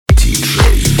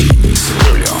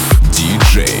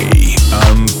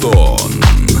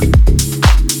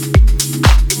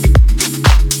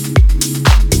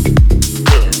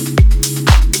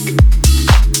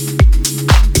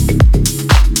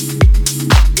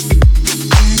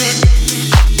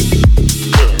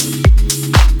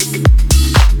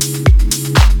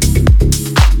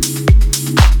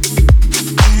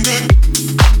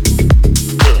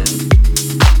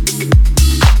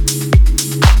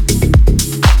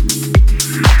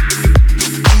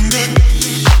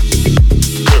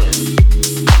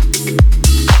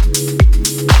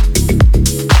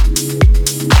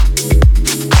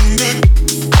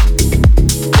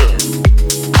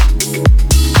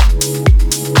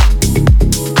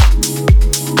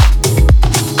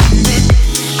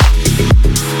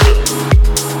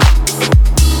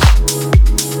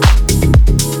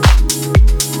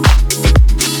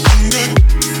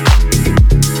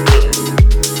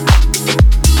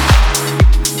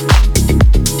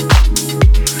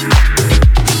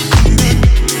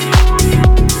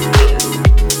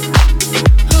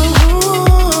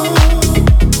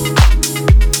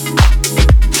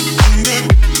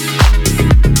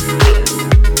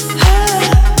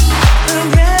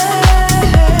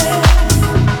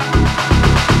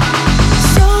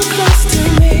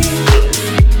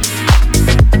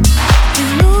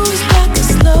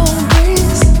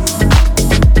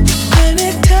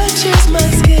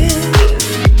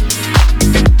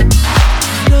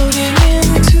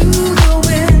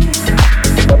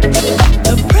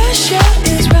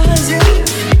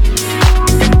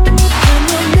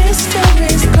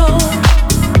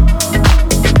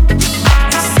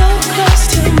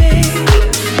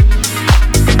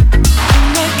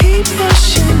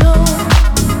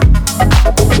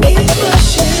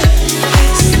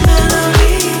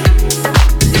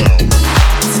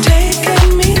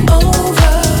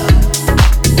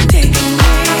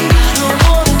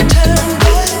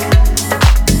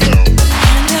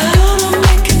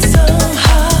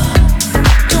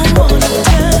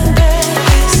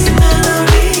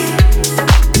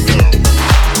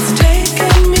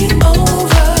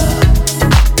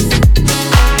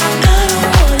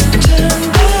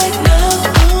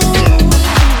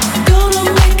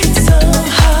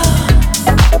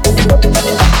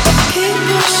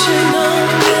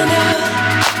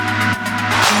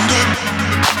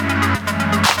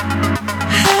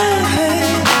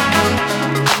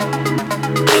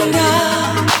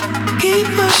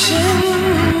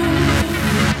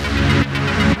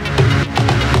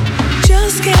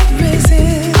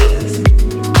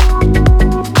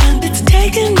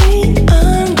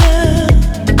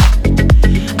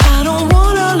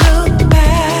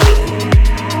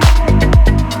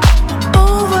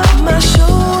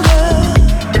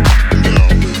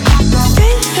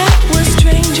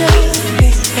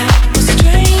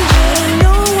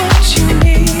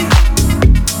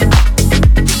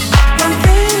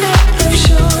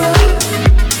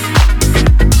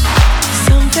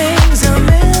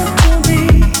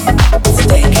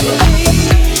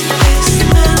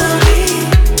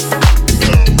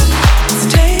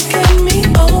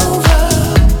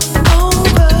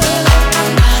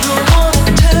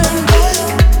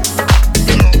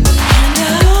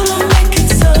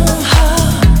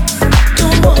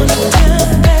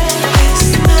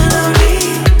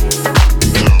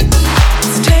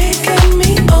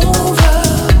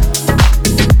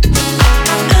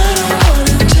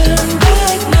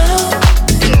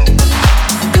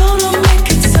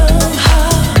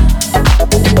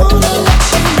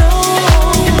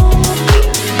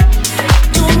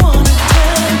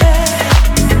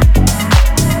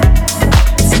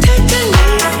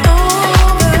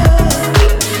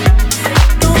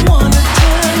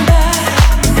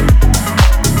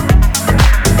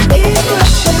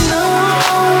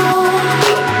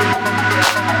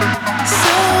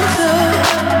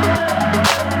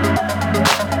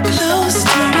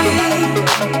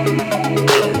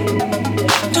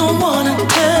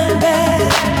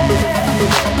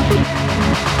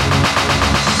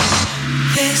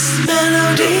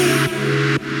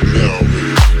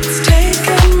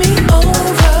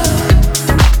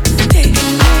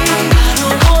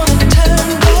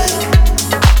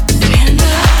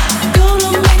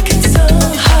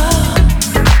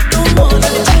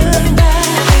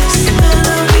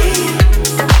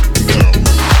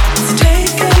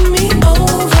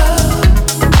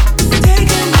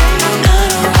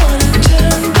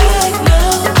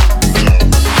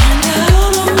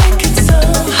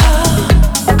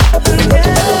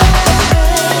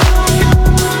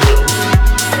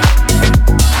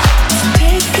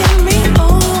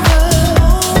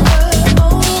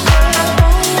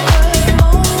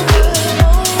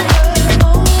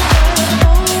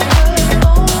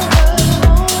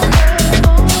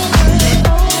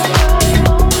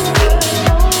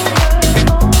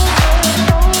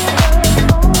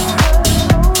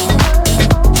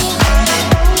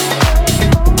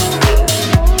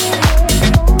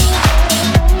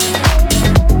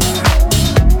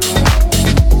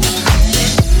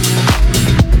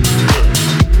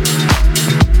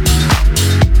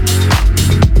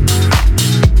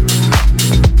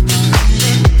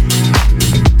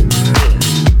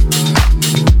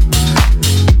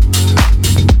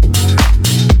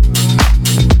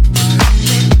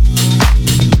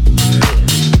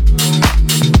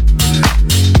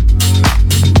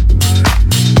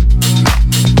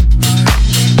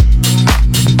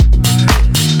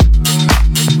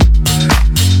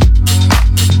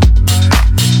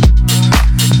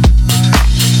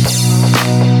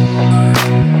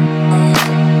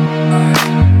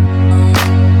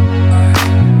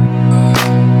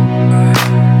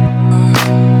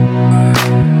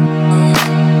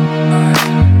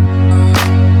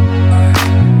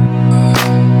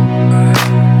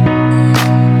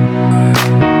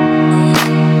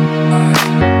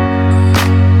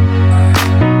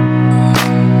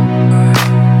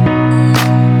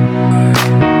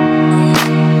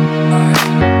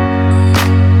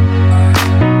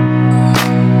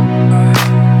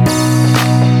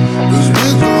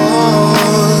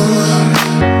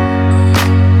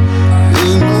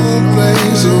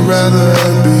rather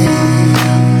be.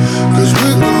 'Cause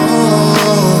we're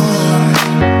gone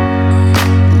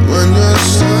when you're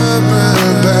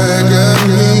staring back at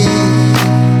me.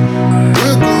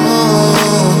 We're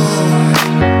gone.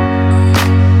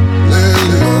 There's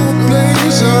no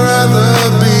place I'd rather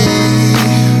be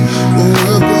when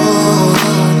we're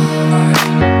gone.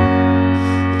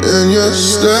 And you're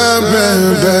staring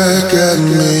back at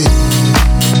me.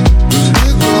 'Cause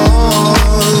we're gone.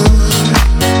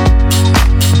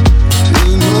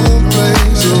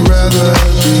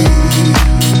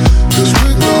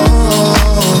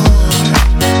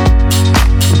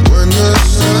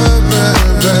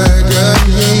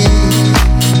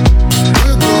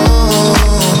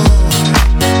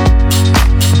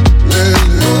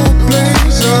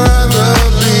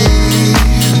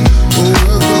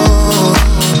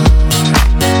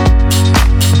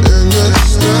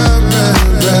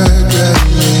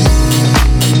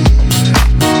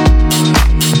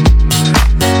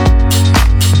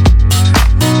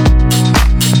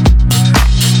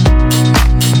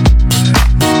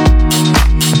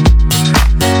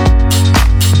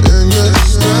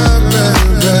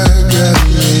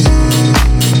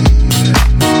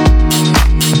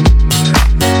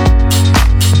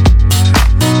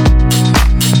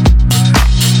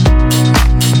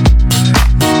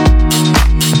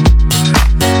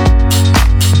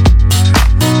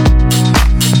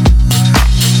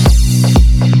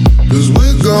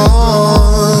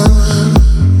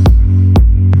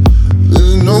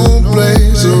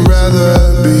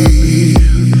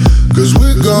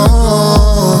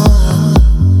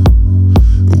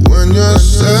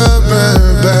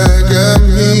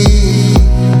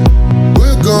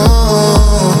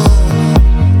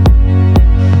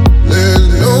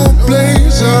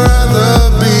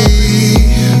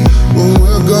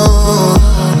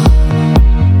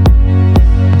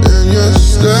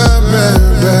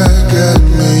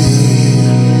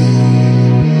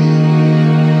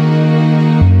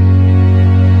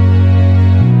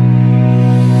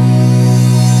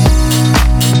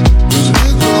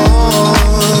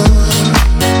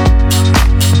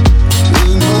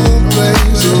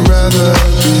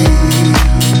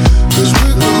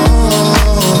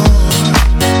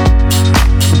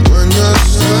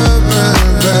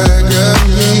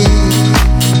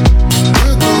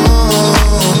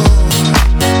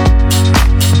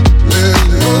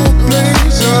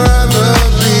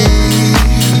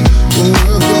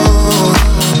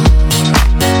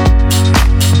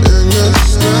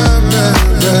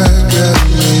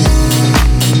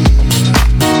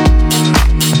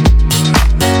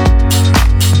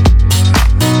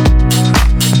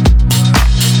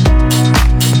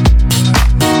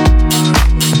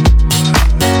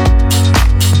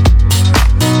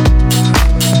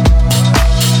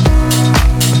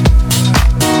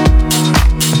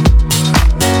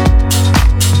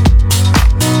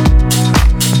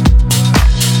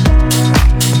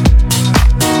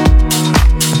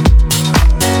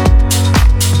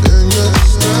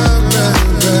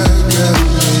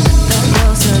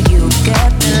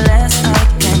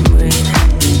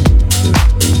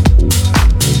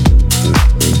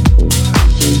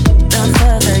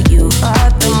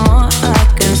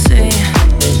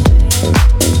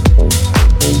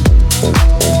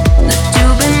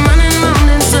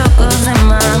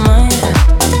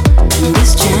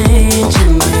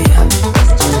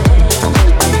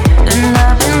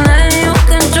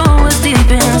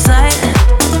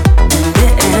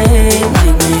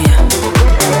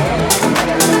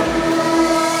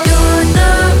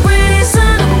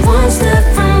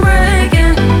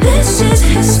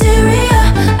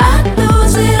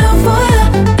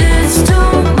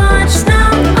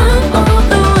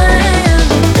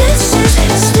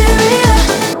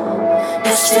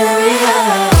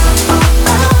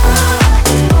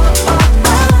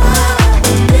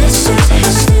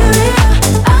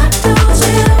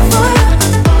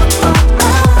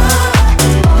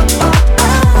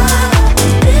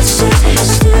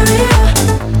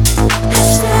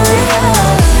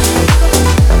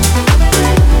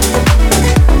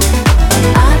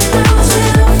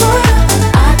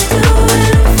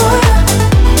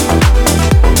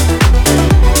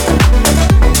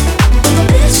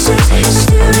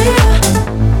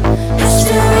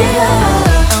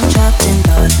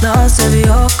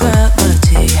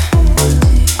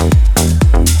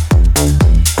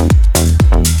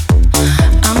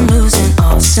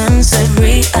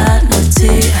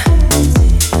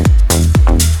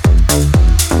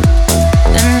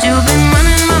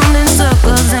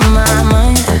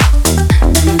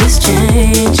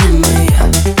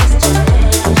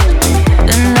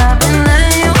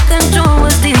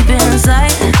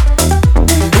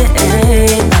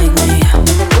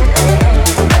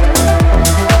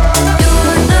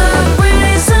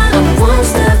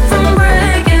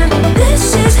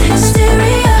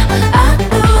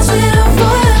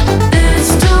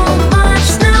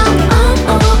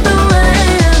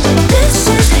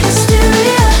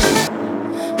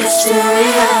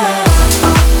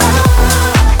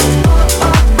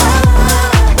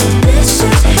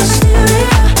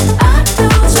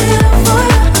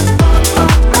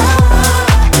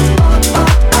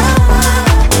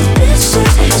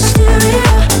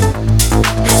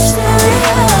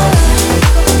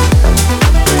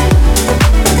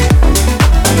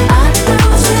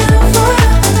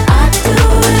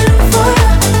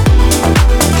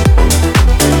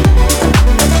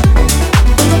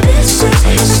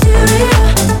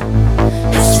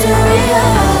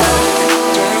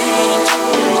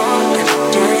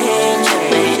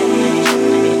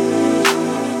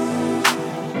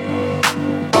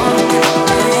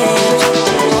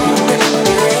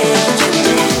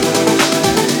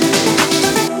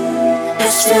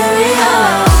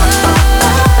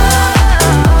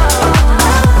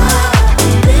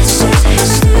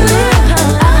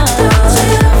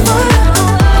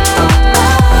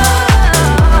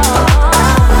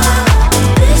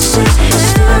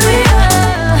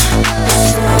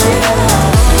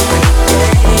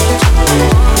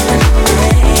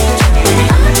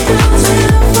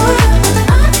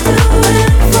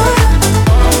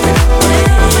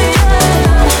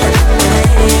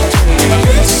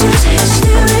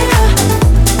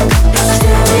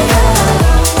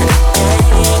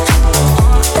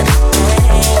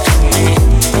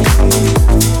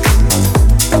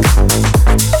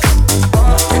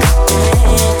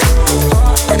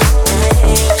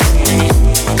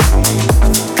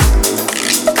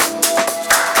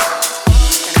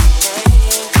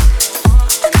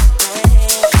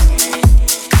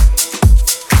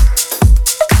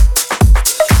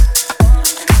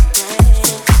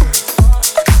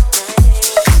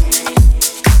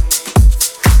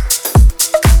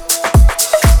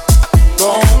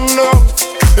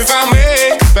 I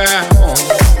made it back home.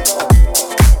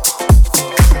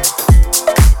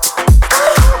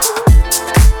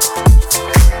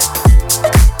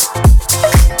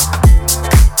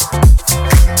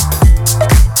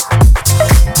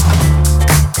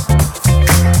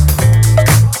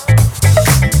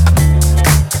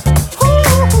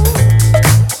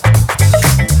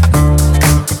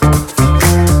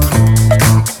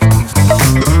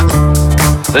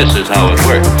 This is how it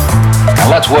works. Now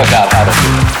let's work out how to do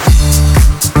it.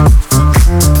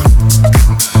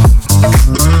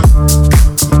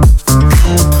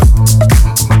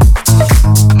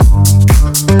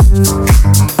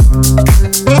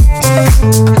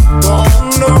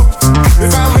 Don't know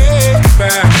if I made it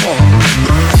back home.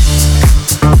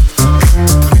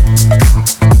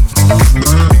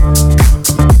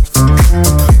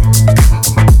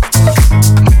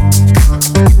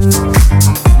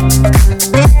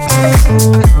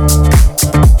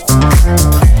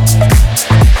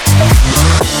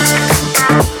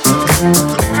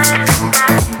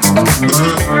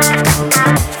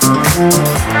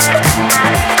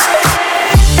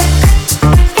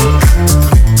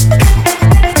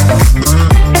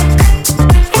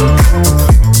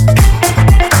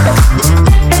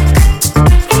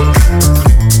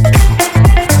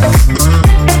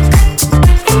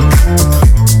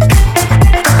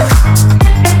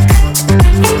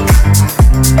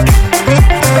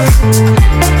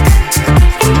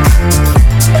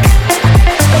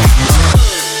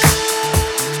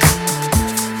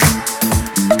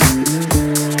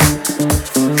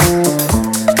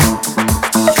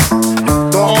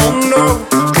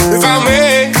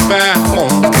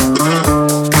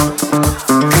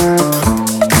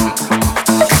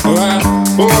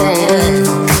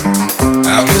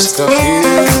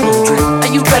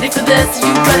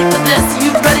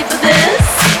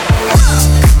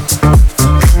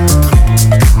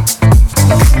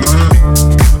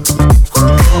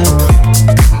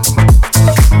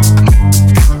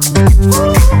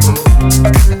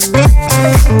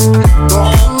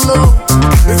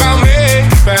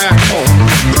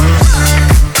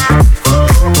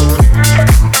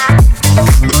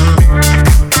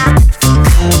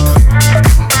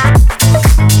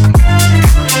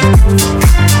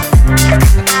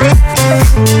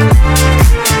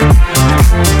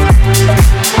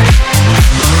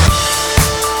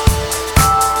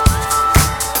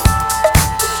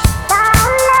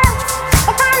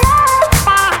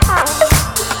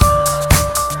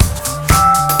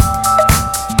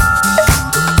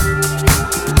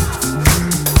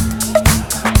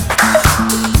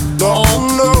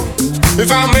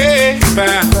 If I made it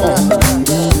back home.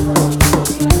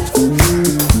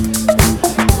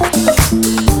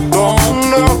 Don't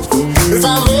know if I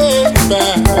made it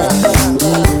back home.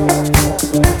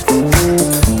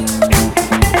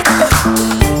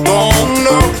 Don't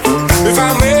know if I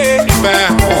made it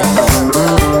back home.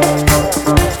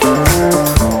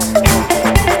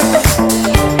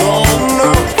 Don't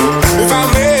know if I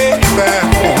made it back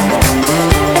home.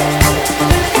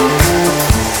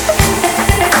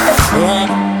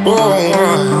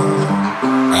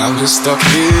 I'm just stuck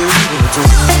here in a dream.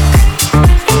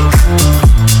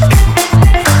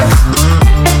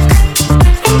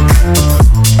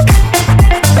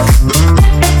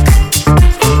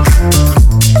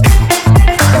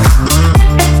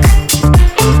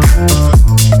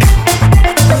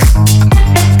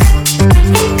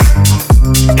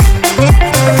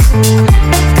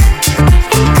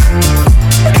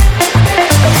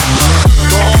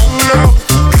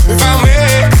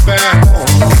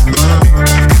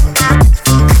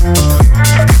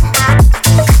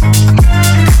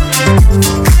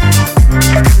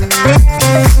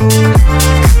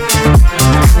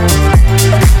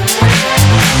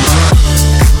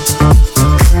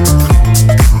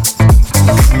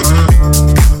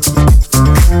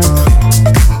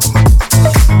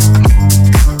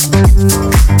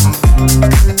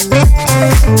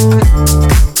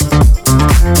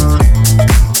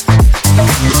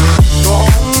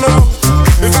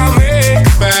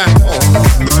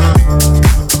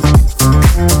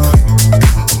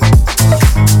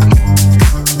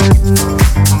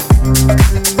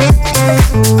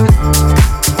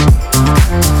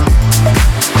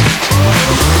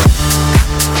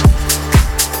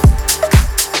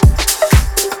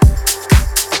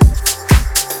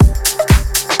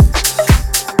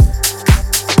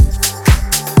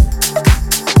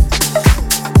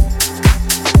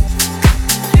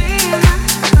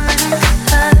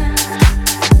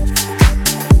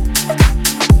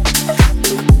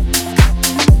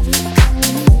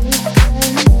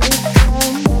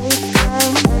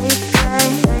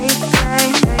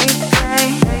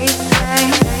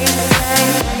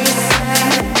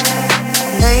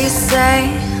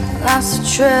 lost the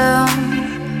trail,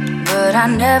 but I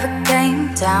never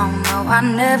came down. No, I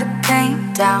never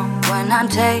came down when I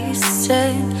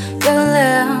tasted your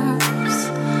lips.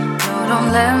 No, don't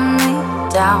let me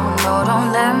down. No, don't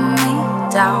let me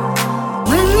down.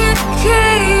 When you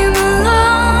came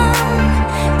along,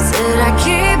 said I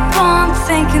keep on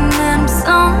thinking that I'm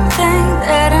something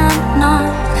that I'm not.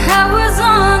 I was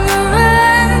on the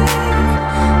run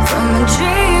from a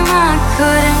dream I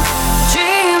couldn't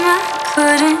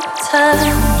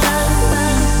touch.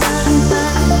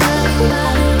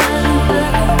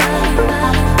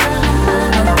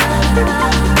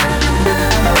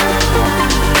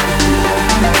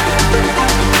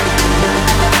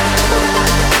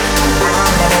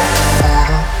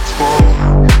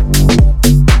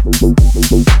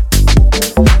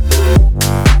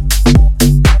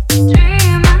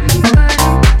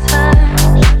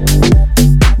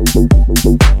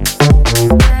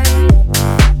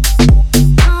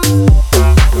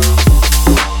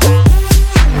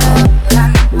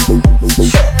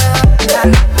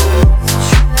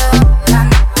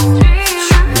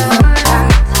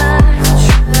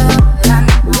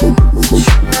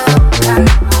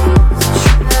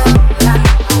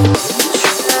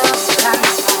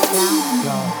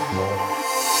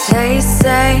 They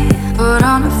say put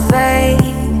on a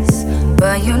face,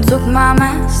 but you took my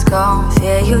mask off.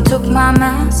 Yeah, you took my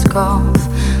mask off.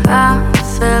 I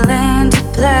fell into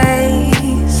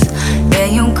place. Yeah,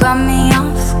 you caught me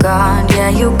off guard. Yeah,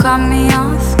 you caught me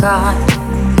off guard.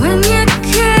 When you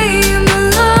came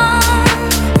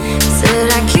along, said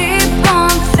I keep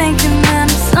on thinking that I'm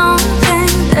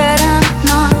something that I'm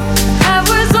not. I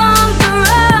was on the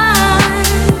run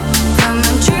from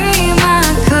a dream I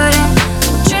couldn't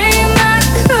touch.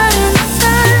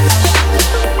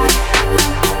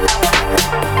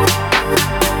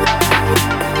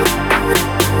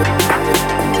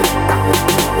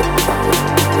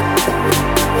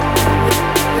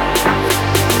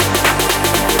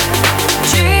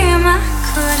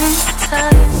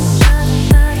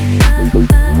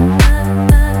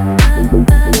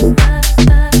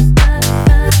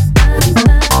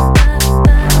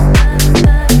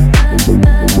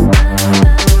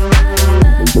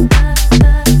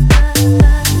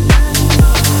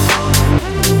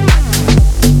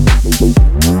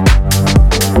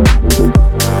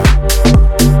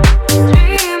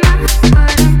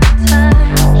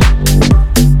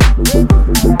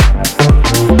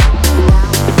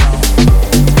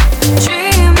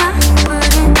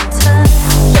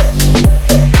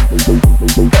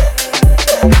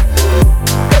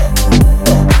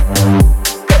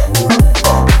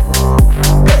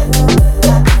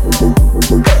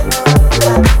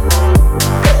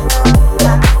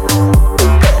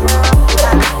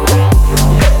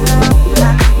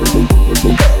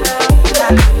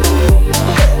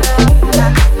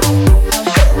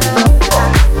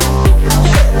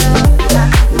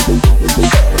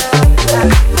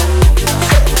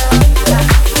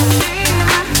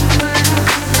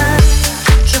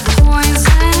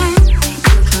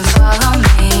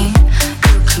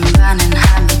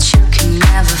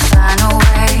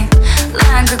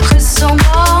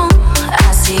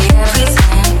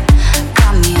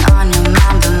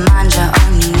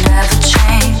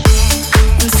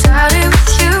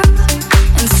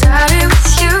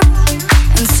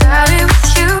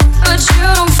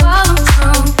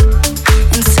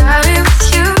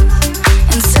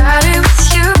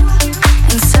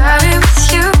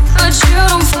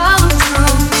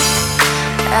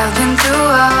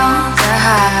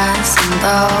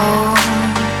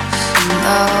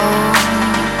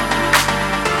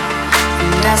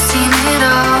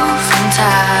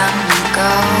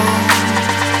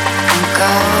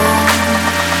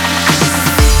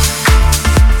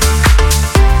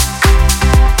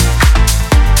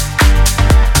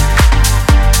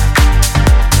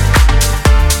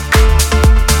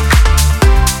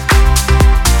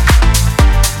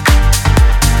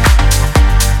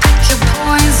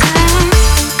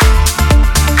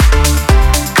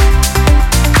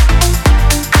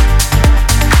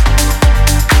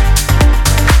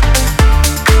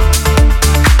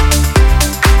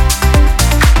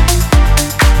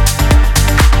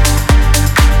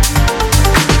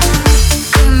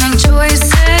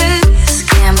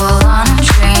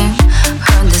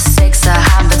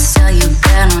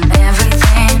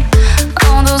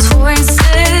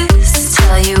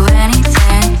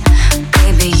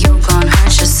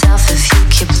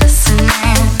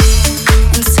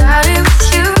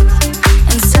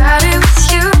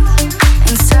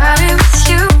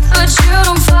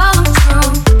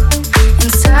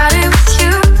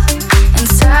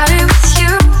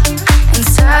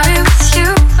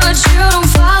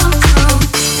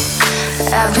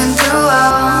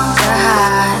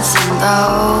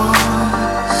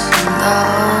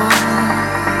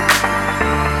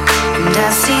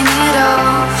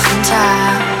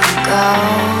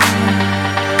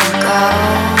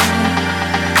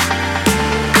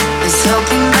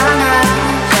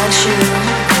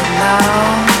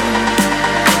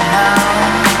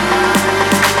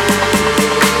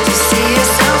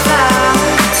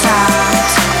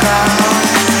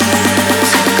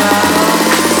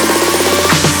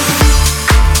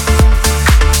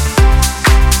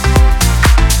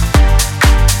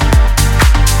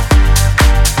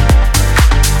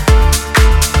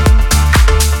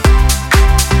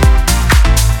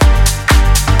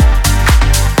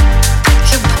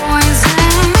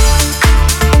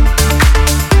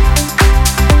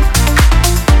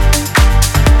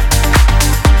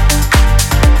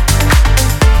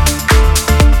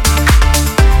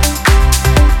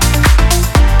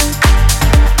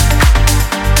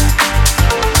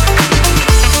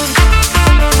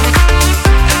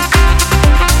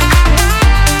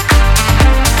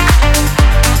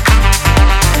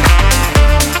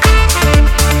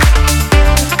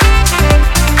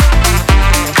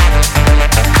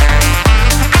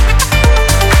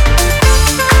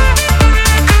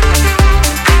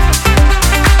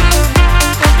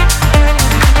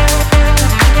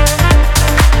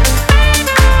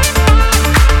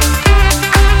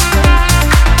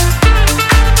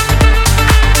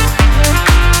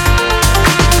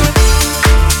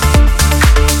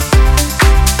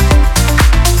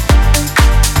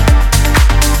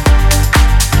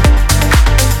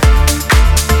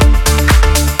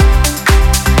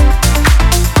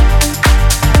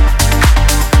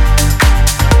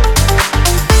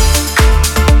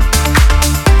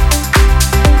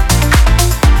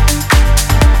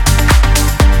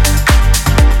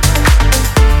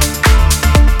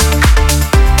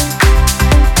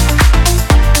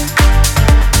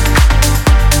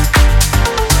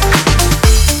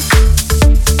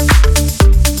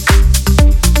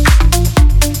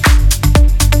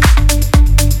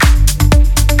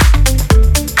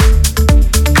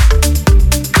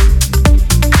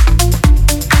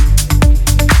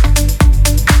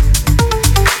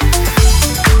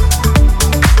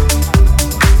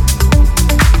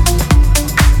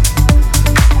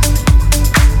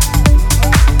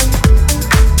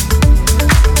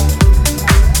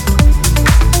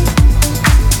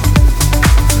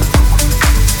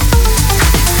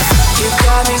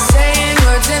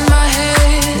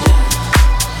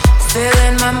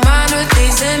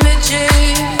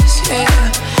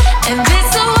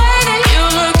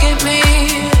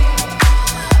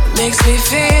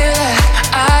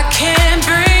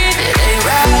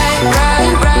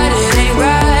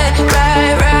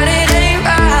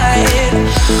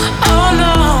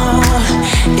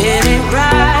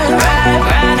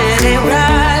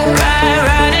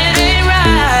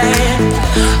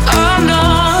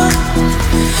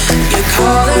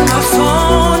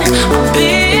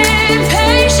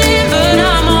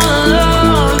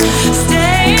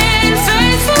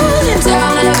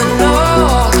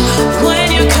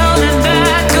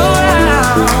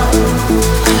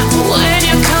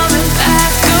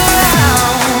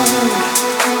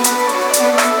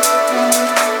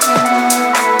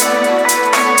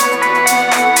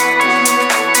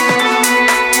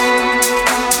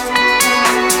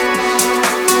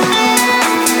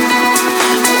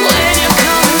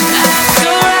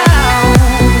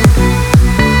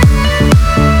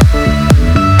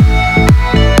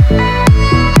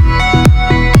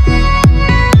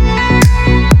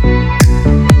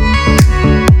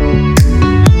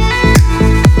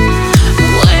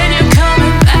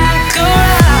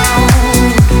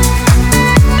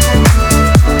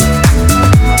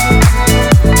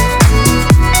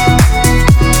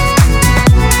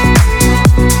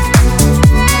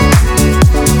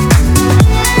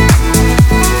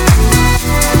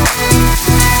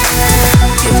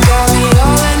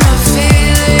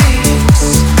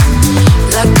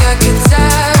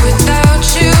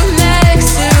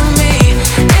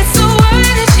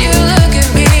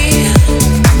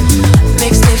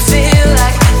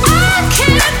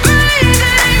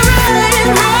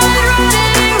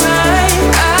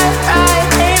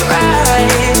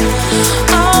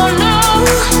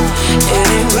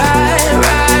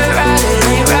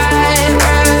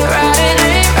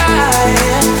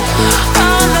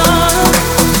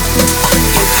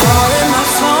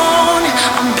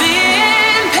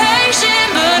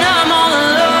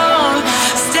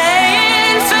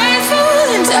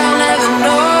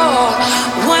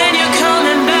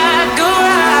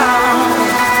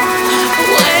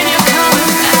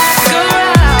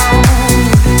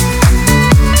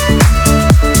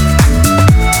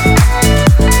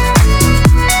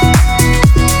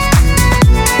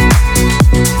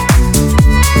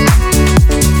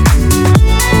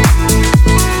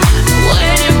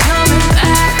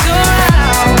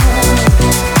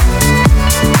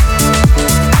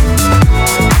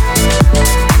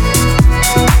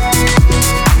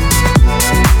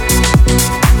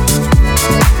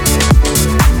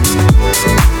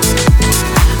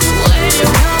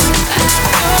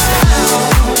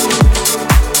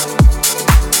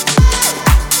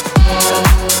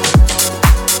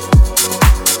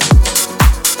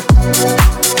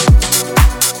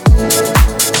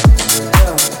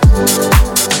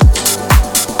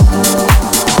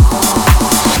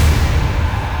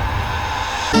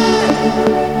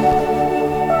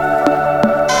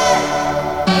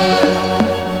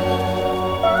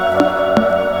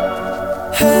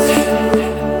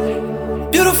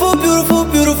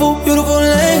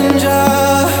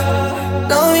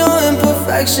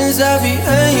 imperfections that we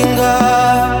ain't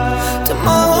got.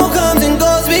 Tomorrow comes and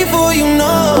goes before you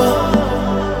know.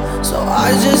 So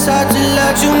I just had to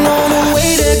let you know the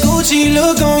way that Gucci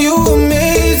look on you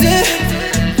amazing.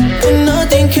 But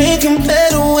nothing can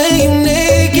compare the way you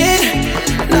naked.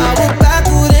 Now we're back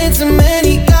with intimate,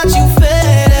 he got you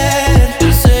fed.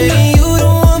 Saying you the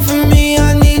one for me,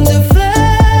 I need to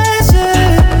flash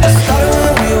it. Started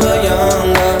when we were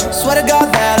younger. Swear to God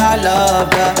that I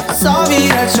loved her. Sorry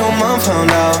that your mom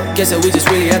found out. Guess that we just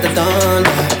really had the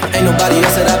thunder. Ain't nobody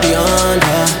else that I be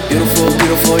under. Beautiful,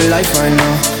 beautiful life right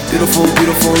now. Beautiful,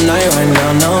 beautiful night right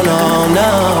now. No, no, no.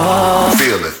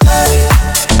 Feel it.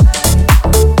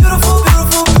 Beautiful,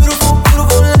 beautiful, beautiful,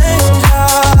 beautiful angel.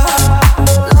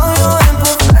 All your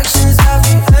imperfections that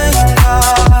we ain't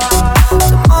got.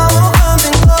 Tomorrow comes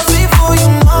and goes before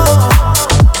you know.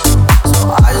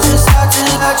 So I just had to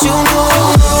let you know.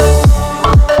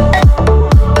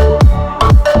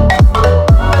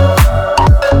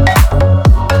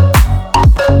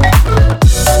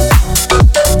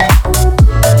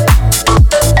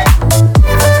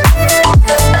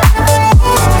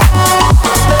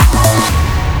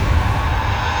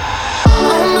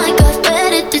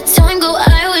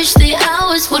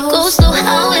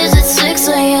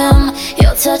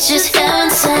 Touch is heaven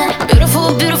sent.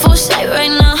 Beautiful, beautiful sight right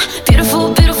now.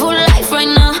 Beautiful, beautiful life right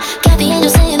now. Got the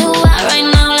angels saying the why right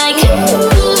now. Like,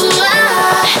 ooh,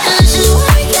 ah. And this is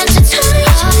why we got to touch.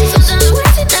 Sometimes we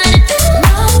feel that it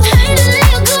pain to let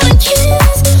you go and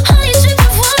kiss. All you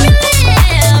dripping from your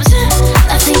lips.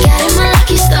 Nothing got in my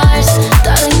lucky stars.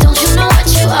 Darling, don't you know what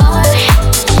you are?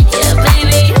 Yeah,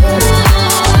 baby, ooh,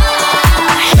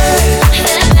 ah.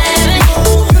 Yeah, baby.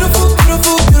 Beautiful,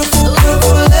 beautiful, beautiful,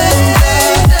 beautiful lady.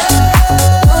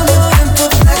 All your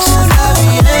imperfections that we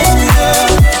ain't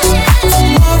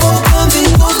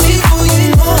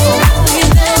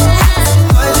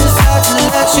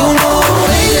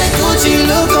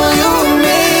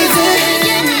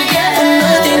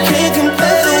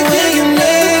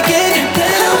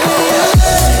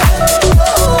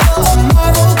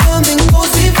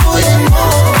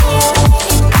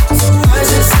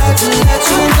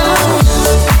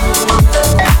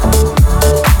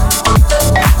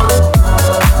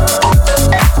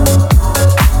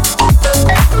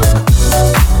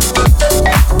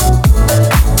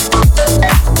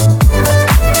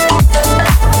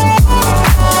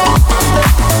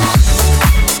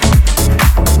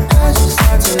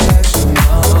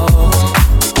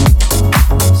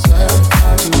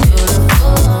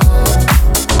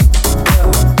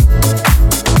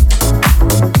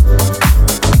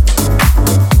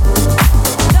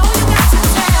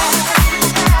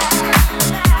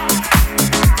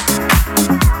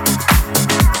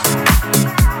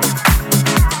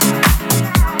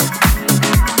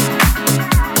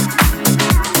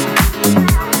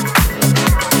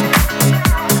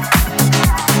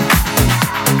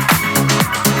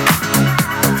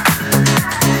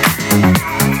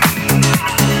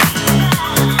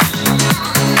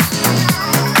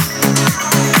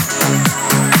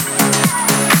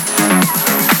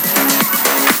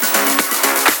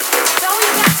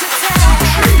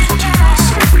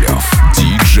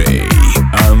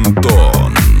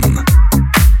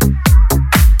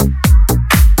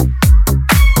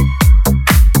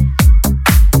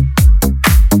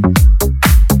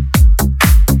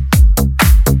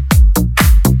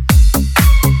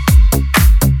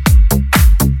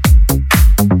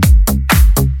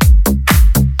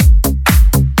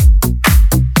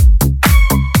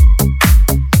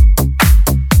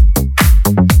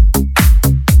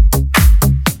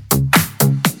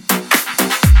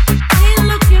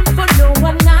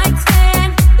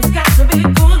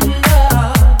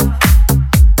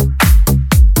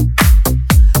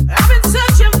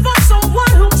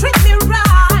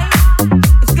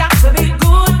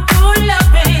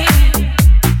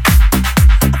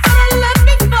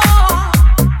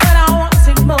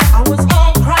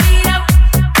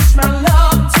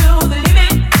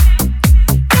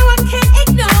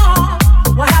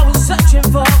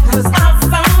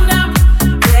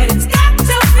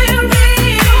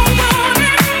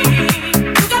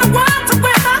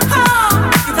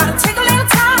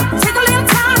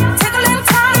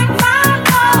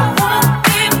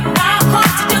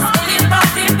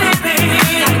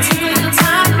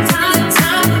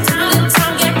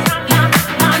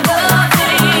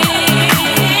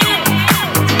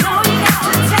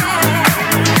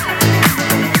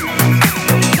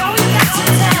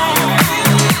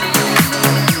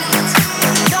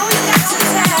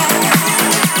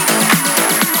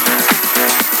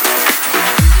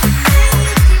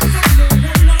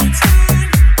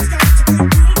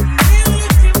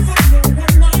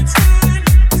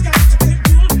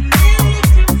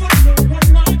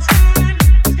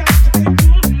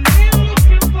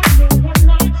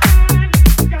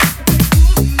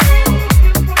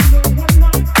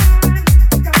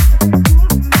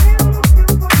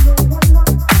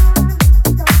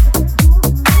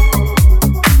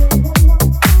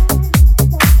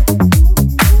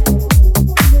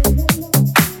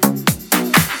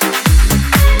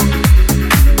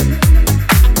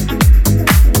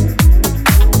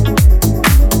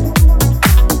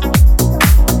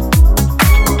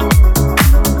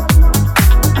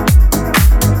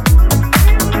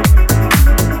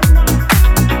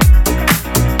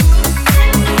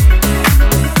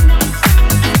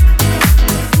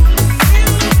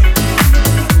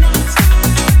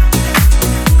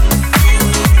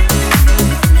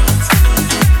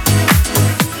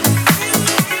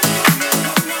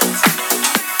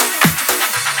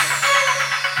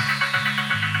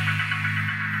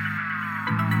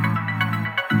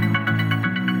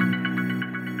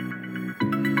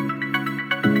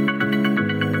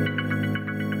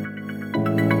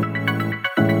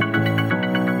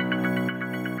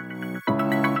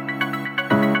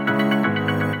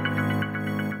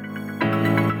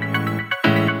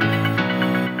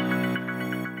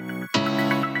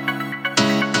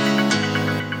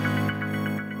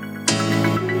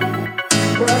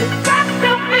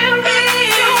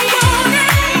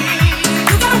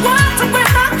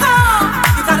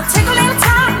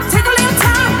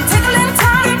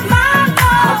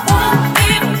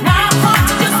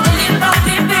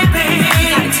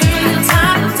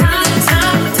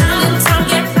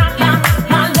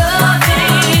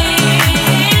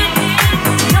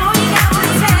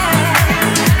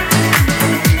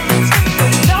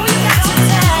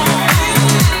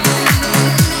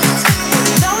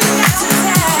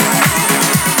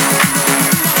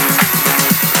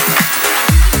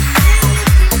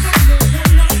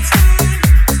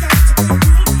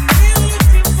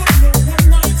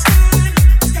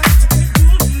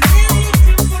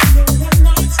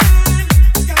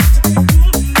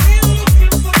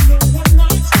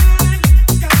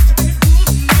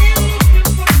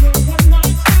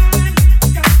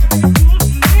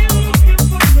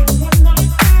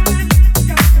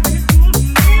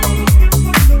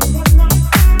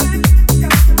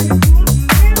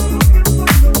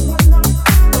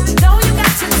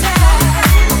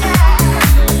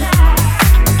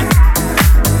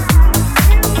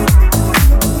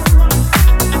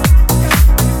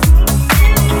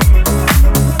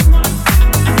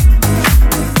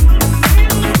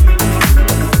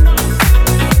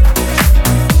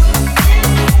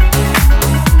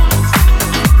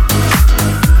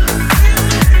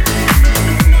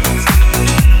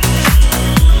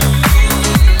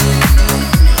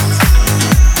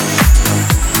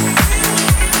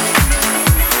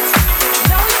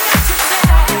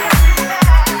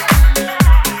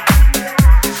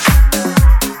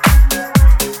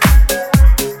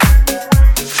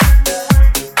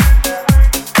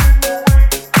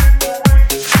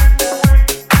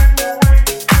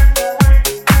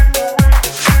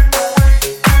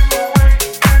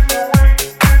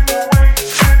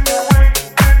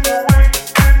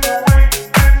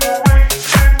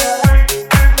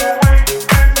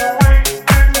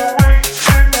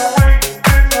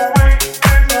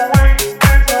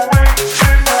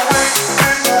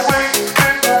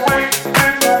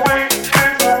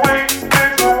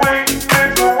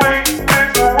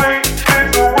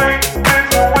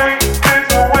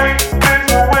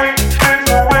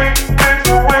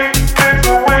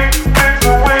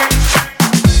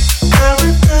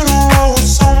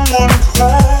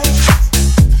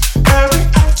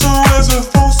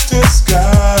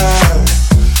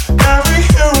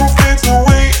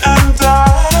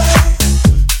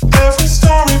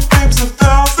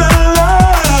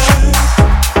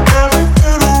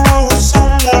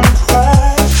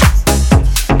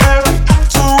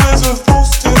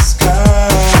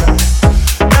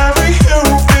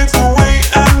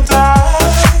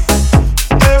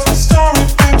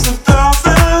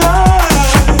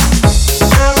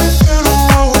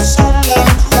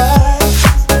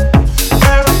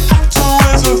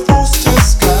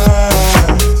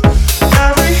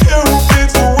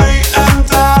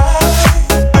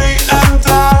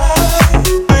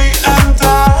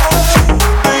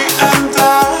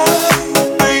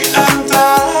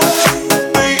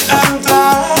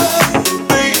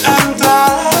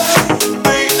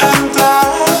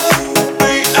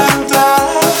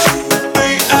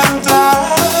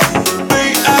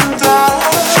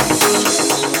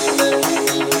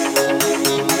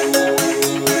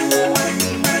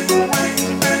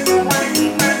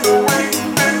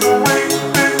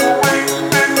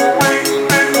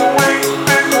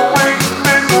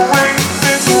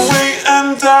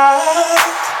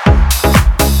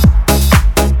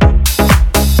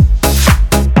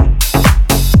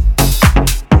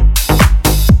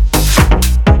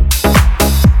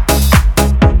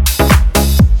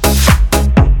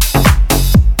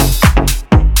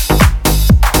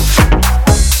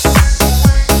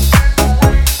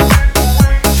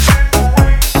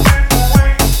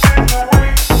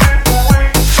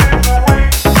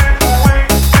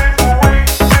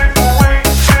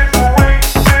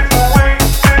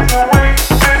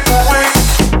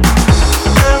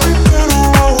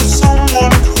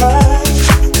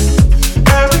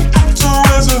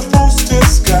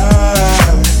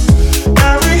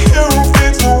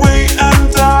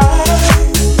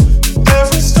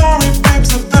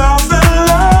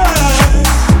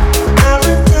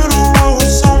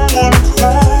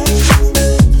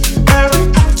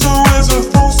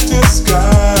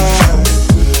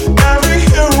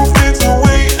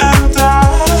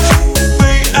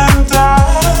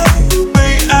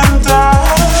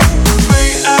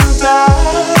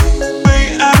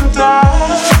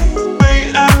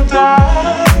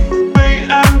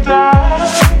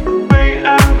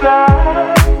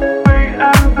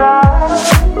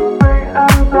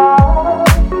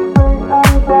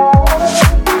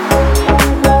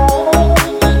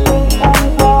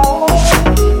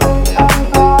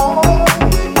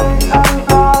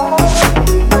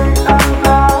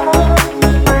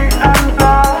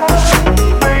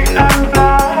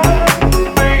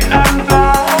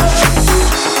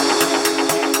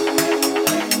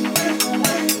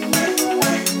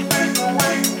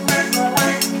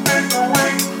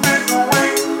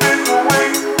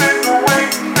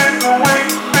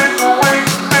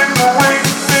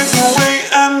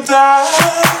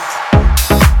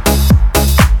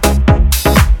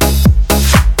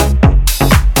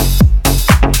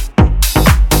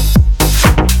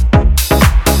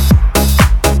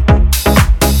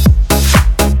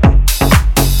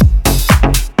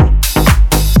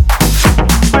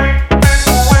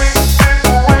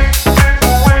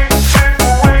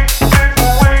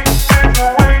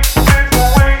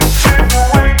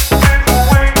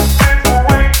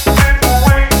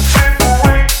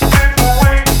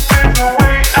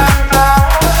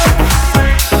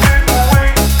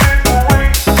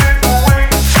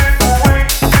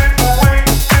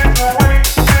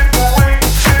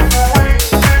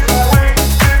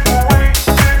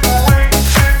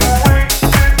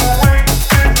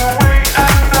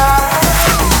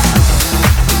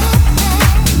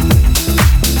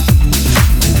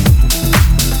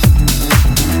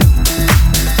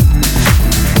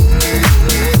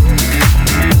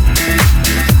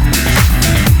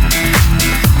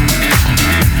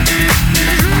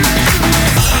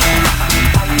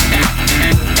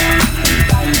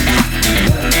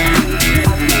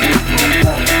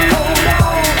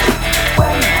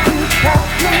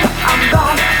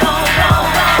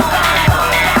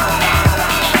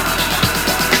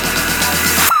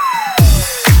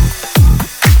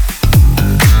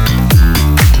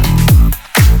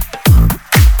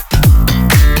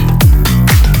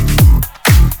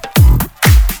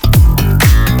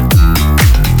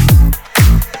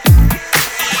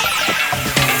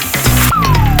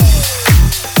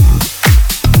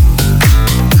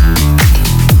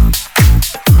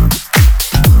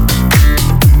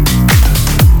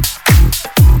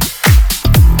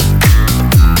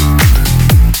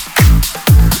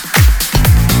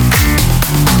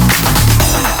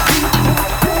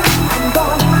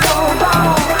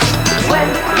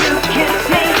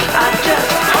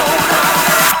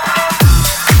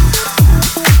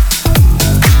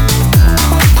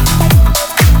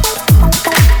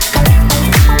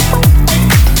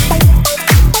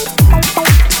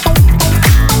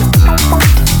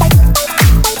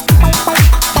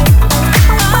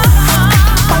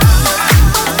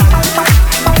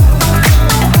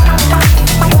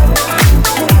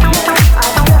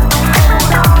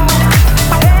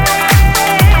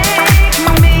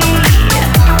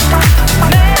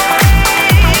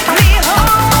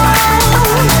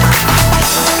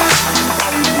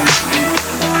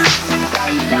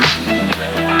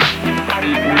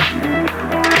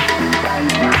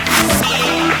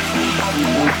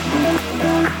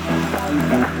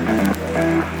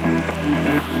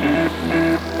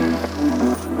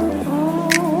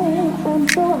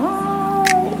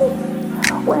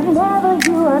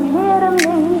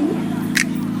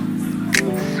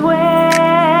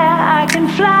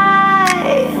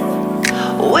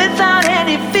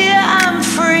fear, I'm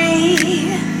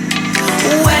free.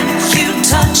 When you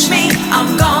touch me,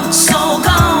 I'm gone, so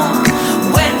gone.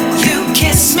 When you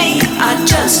kiss me, I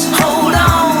just hold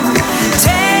on.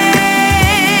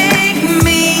 Take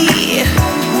me,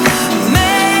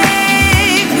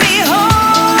 make me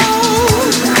whole.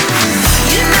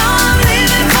 You know I'm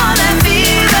living for that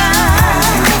fever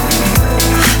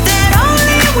that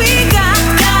only we got.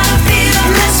 Gotta feel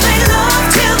it. Let's make love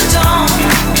till the dawn.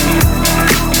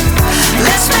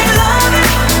 Let's make love it.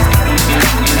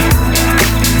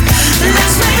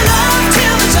 Let's make love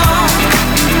till the dawn.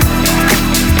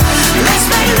 Let's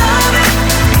make love it.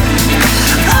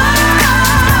 Oh,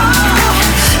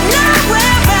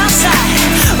 nowhere else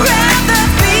I'd rather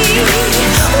be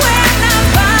when I'm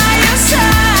by your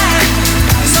side.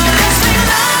 So let's make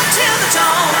love till the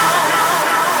dawn.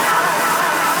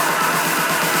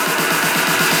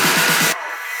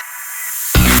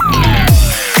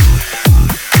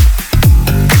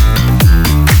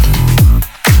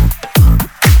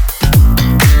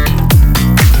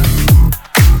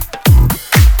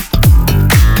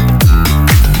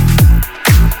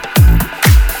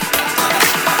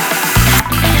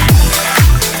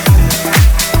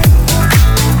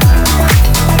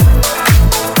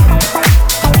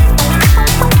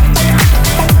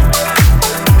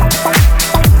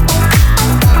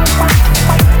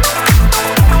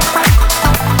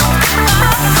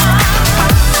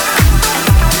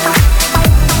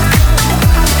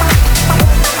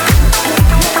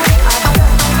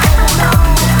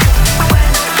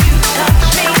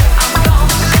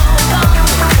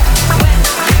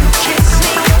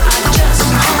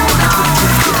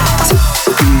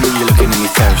 You're looking at me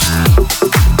thirsty.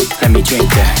 Let me drink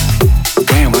that.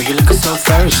 Damn, why you looking so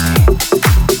thirsty?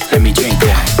 Let me drink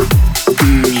that.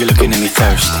 You're looking at me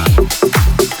thirsty.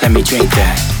 Let me drink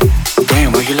that.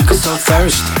 Damn, why you looking so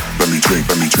thirsty? Let me drink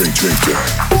that.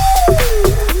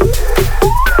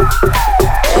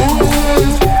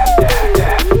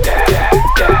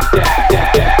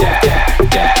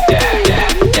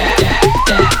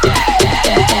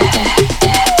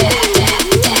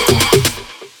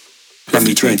 Let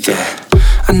me drink that.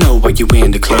 I know why you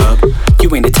in the club.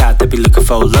 You ain't the type that be looking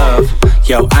for love.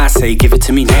 Yo, I say give it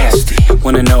to me nasty.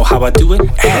 Wanna know how I do it?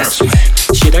 Ask me.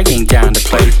 Shit, I ain't down to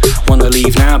play. Wanna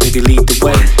leave now, baby, lead the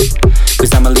way.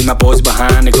 Cause I'ma leave my boys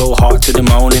behind and go hard to the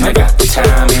morning. I got the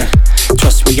time, and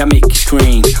trust me, I make you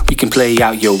scream. We can play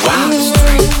out your wildest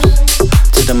dreams.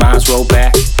 Till the minds roll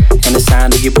back and the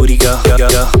sound of your booty go.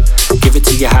 Give it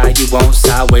to you how you want,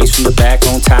 sideways from the back,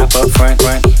 on top, up front.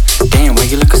 Damn, why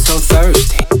you looking so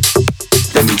thirsty?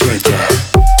 Let me drink that.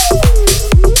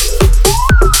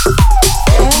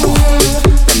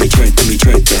 Let me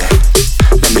drink that.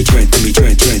 Let me drink that.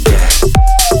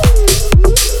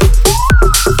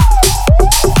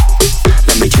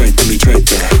 Let me drink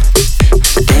that.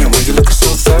 Damn, why you looking so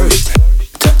thirsty?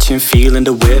 Touching, feeling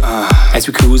the whip as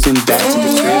we cruising back to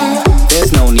the crib.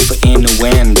 There's no need for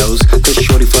innuendos, cause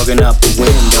shorty fogging up the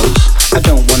windows. I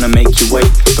don't wanna make you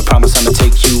wait, but promise I'ma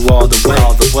take you all the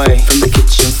way. From the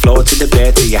kitchen floor to the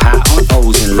bed, till you're high on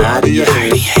O's and lie to your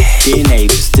head. Dear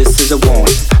neighbors, this is a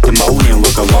warning. The moaning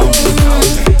will go on.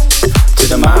 Till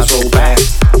the minds roll back.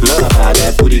 Love how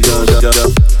that booty goes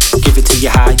up. Give it to you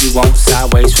how you want,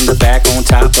 sideways from the back, on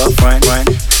top, up front.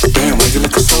 Damn, why you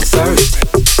looking so thirsty?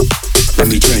 Let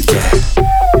me drink that.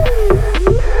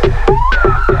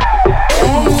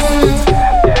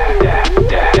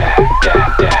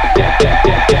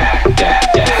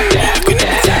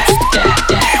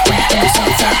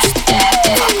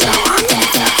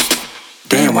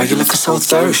 Damn, why you looking so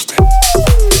thirsty?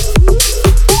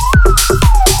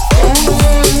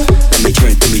 Let me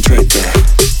drink that.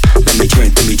 Let me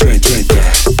drink that.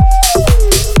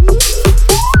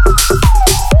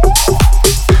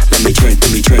 Let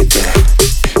me drink that.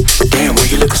 Damn, why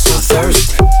you looking so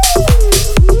thirsty?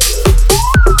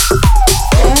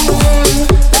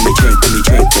 Let me drink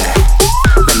that.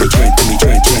 Let me drink that.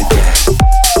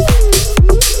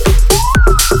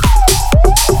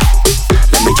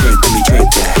 Let me drink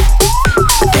that.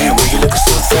 Damn, why you looking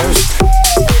so thirsty?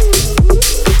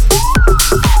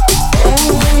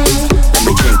 Let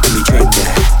me drink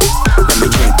that. Let me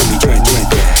drink that. Let me drink that.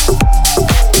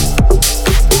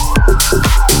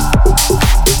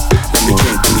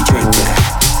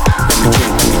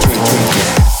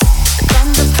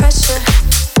 Under pressure,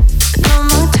 no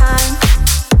more time.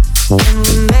 Can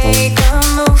we make a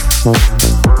move?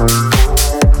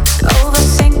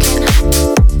 Overthinking,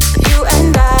 you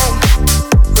and I.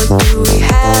 What do we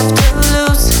have to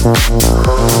lose?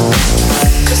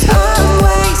 'Cause I'm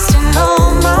wasting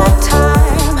all my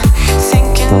time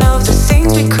thinking of the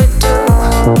things we could do.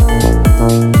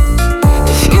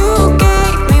 If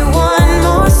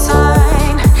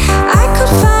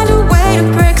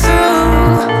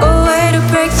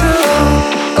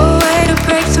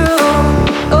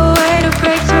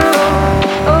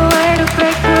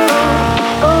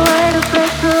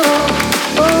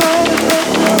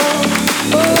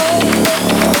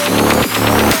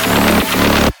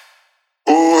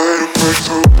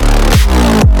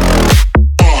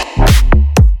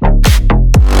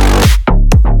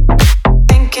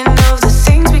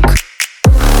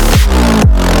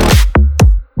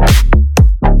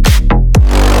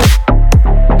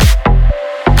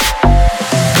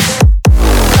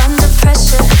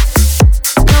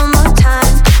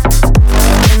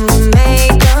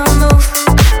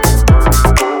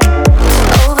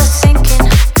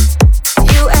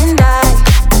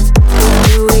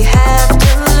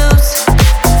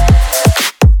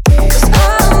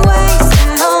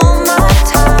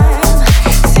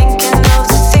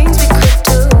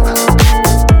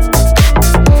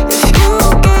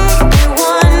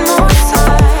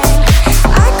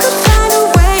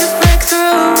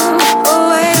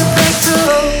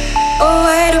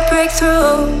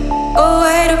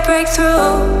break through,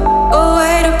 a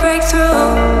way to break through,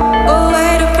 a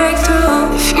way to break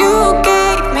through. If you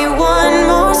gave me one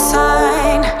more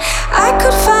sign, I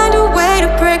could find a way to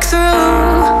break through,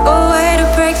 a way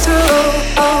to break through.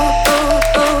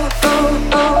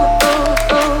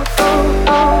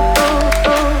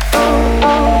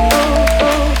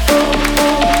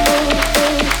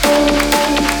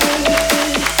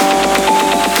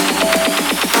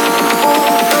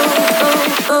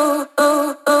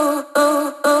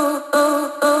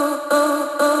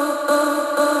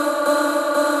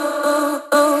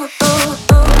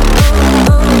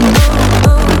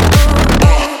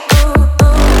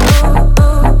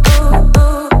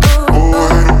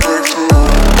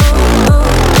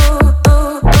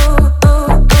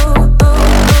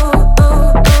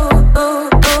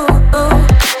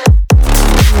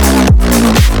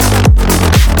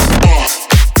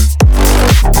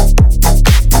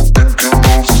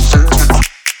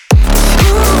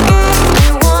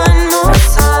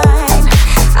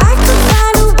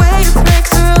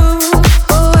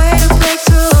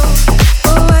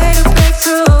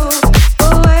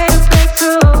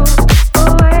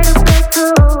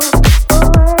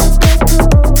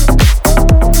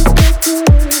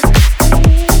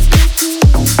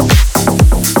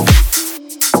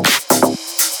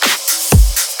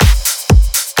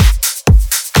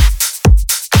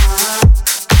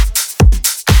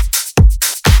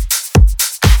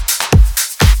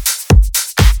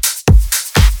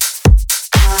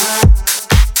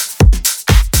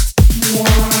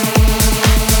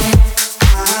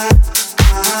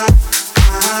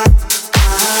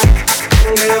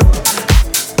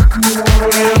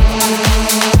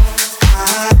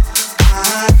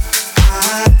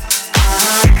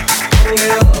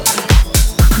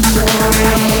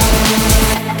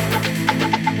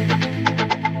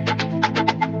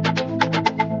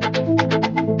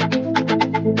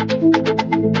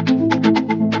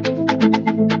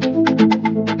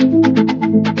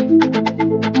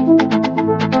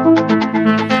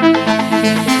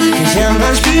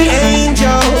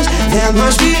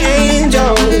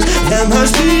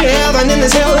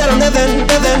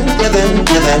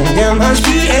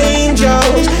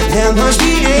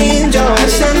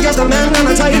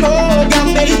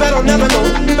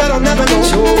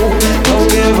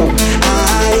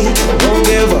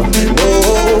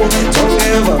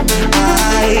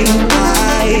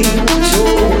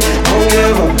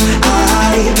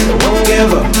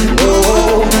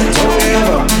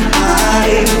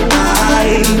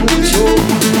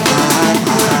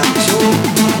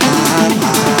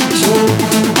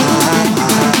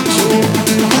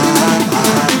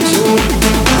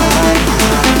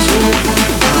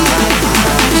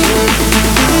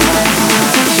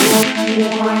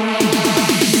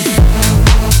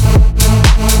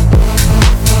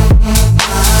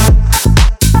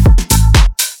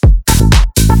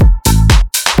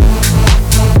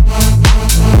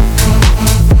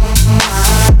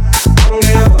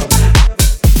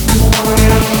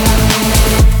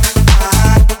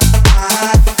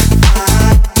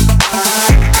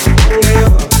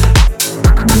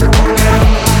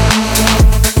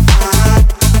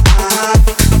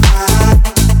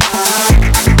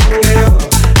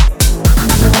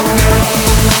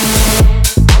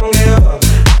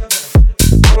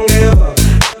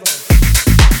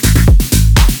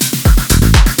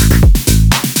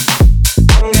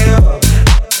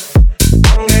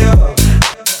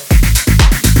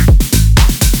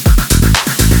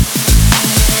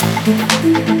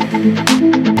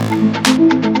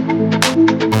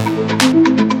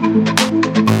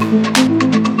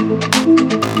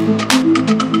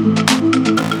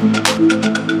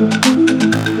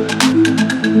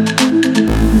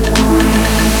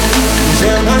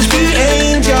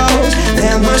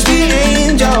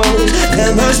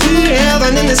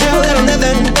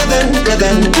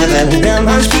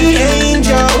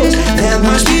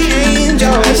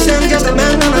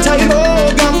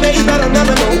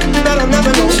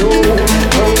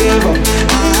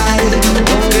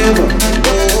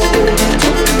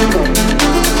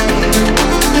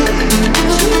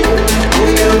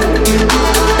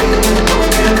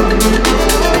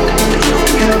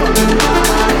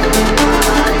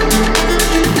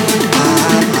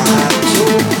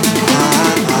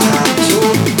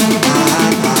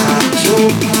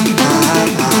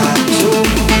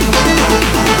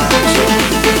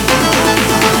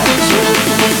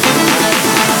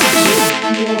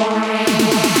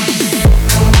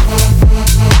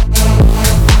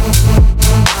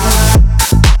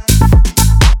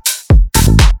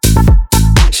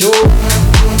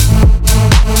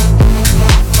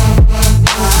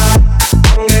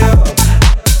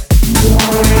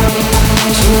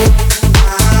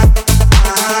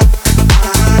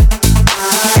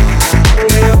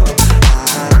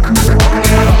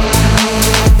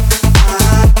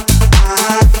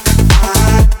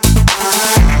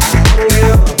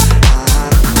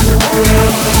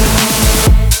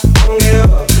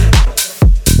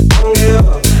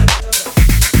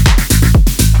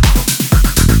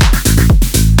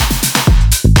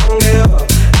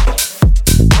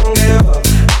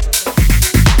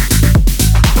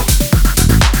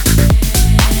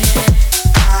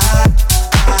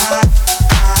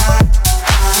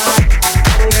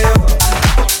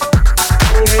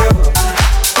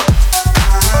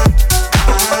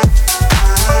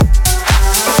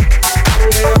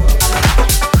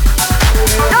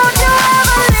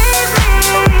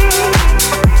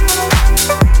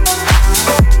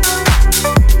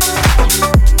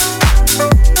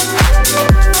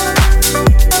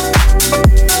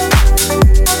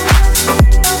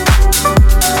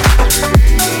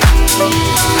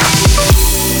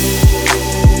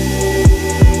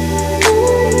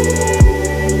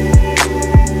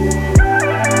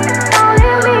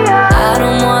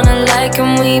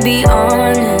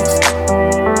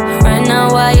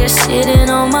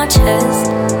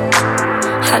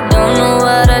 I don't know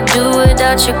what I'd do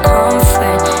without your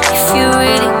comfort. If you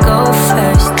really go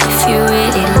first, if you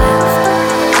really left,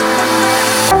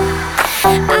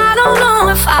 I don't know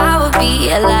if I would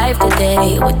be alive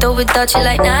today, with or without you,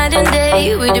 like night and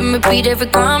day. Read and repeat every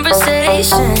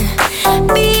conversation.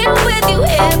 Being with you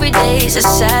every day is a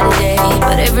Saturday,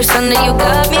 but every Sunday you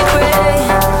got me praying.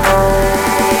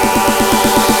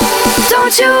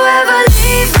 Don't you ever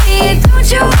leave me,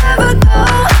 don't you ever go.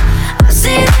 I've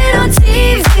seen it on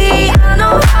TV, I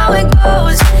know how it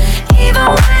goes. Even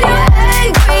when you're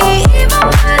angry, even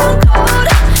when I'm cold.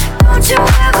 Don't you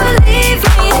ever leave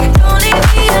me, don't leave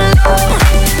me alone.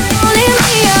 Don't leave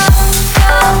me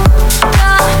alone,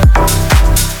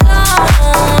 alone.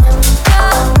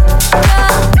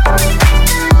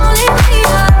 Don't leave me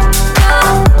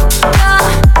alone.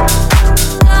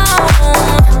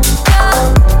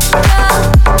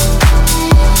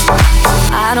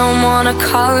 I don't wanna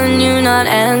call and you not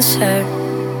answer,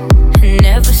 and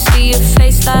never see your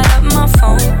face light up my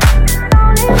phone,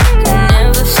 and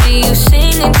never see you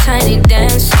singing Tiny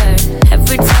Dancer.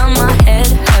 Every time my head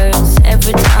hurts,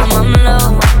 every time I'm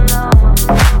low.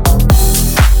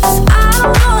 I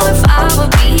don't know if I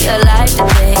would be alive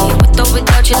today, with or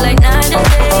without you, like night and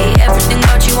day. Everything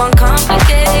about you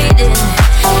uncomplicated.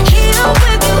 Here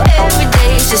with you every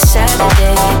day is a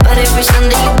Saturday, but every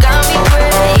Sunday you got me praying.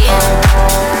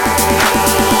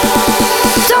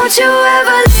 Don't you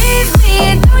ever leave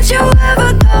me, don't you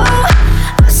ever go.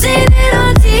 I've seen it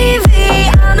on TV,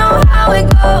 I know how it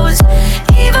goes.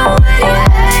 Even when you're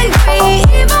angry,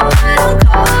 even when I'm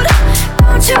cold.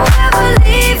 Don't you ever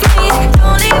leave me,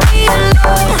 don't leave me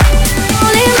alone.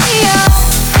 Don't leave me alone,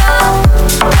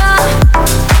 alone.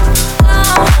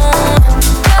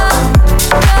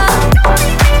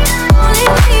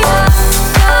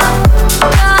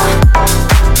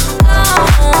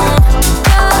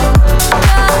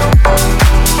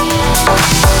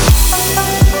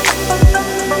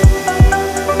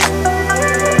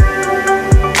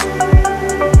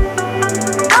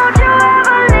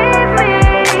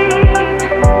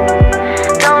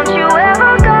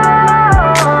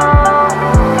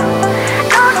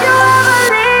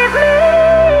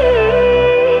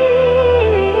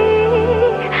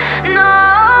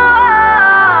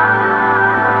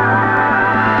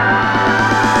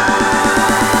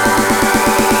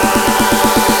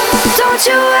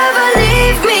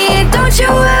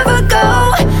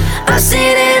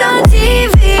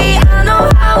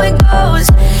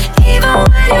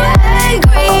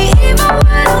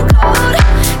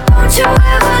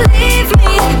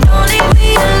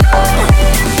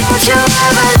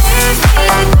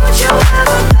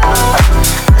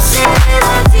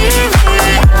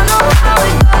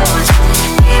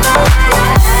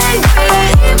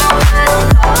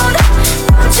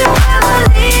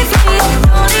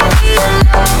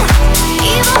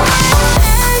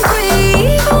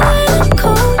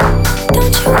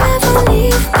 Don't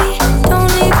leave me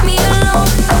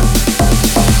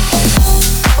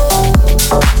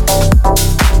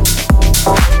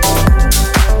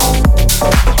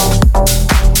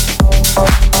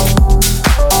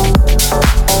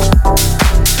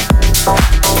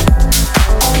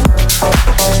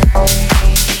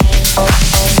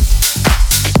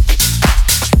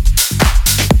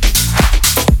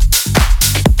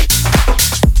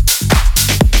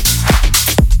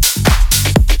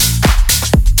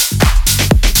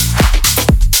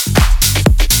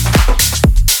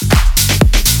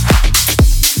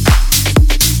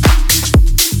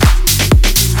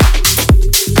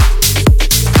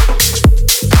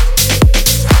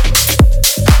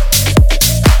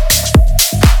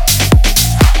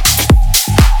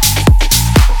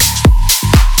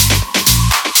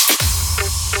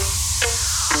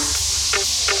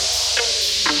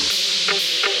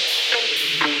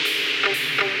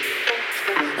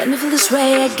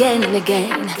again and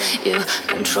again. You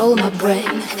control my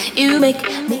brain. You make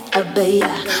me obey.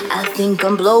 I think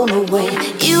I'm blown away.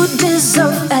 You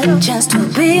deserve a chance to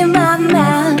be my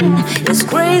man. This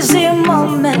crazy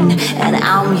moment, and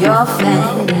I'm your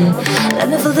fan. Let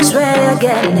me feel this way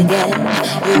again and again.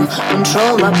 You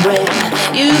control my brain.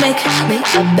 You make me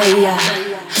obey.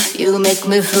 You make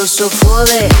me feel so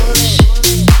foolish.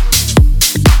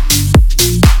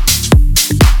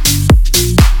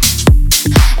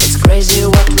 Crazy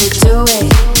what we're doing.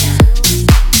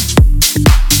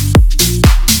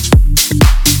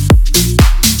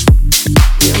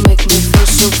 You make me feel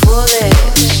so foolish.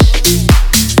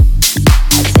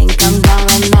 I think I'm down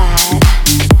and mad.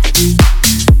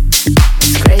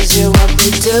 It's crazy what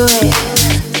we're doing.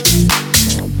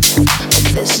 But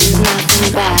this is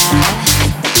nothing bad.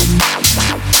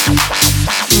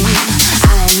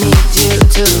 I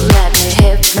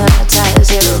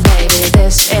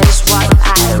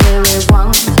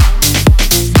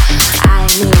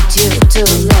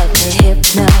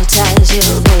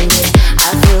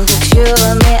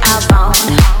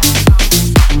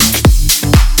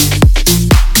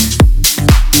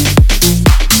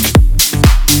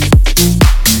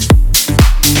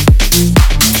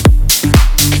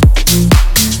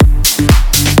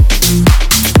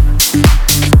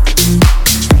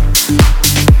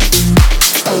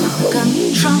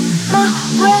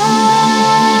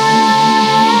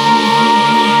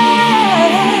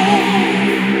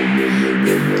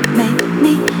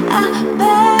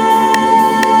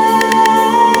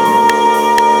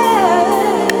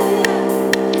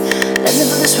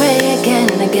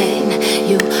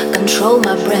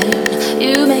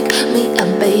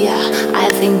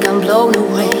blown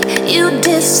away. You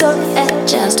deserve a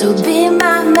chance to be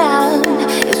my man.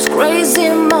 It's crazy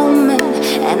moment,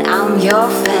 and I'm your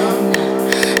fan.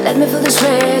 Let me feel this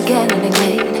way again and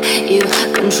again. You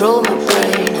control my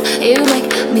brain. You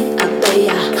make me a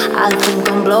player. I think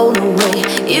I'm blown away.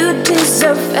 You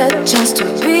deserve a chance to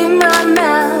be my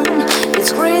man.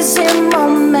 It's crazy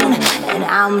moment, and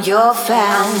I'm your fan.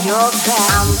 I'm your fan.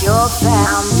 I'm your fan.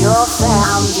 I'm your fan.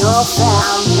 I'm your fan.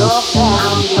 I'm your fan.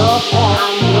 I'm your fan. I'm your fan.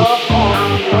 I'm your fan.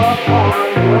 I'm your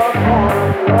fan.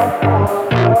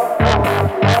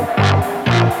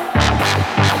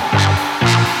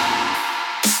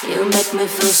 You make me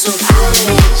feel so good. I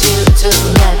need you to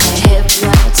let me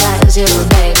hypnotize you,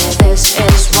 baby. This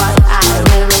is what I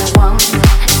really want.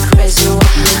 It's crazy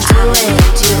what you do. I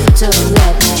need you to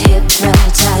let me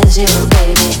hypnotize you,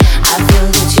 baby. I feel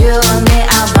that you and me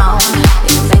are bound.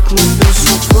 You make me feel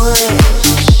so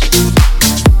foolish.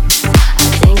 I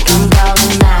think I'm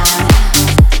going mad.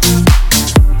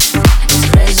 It's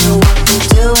crazy what we're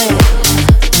doing,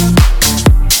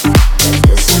 but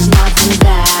this is nothing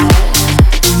bad.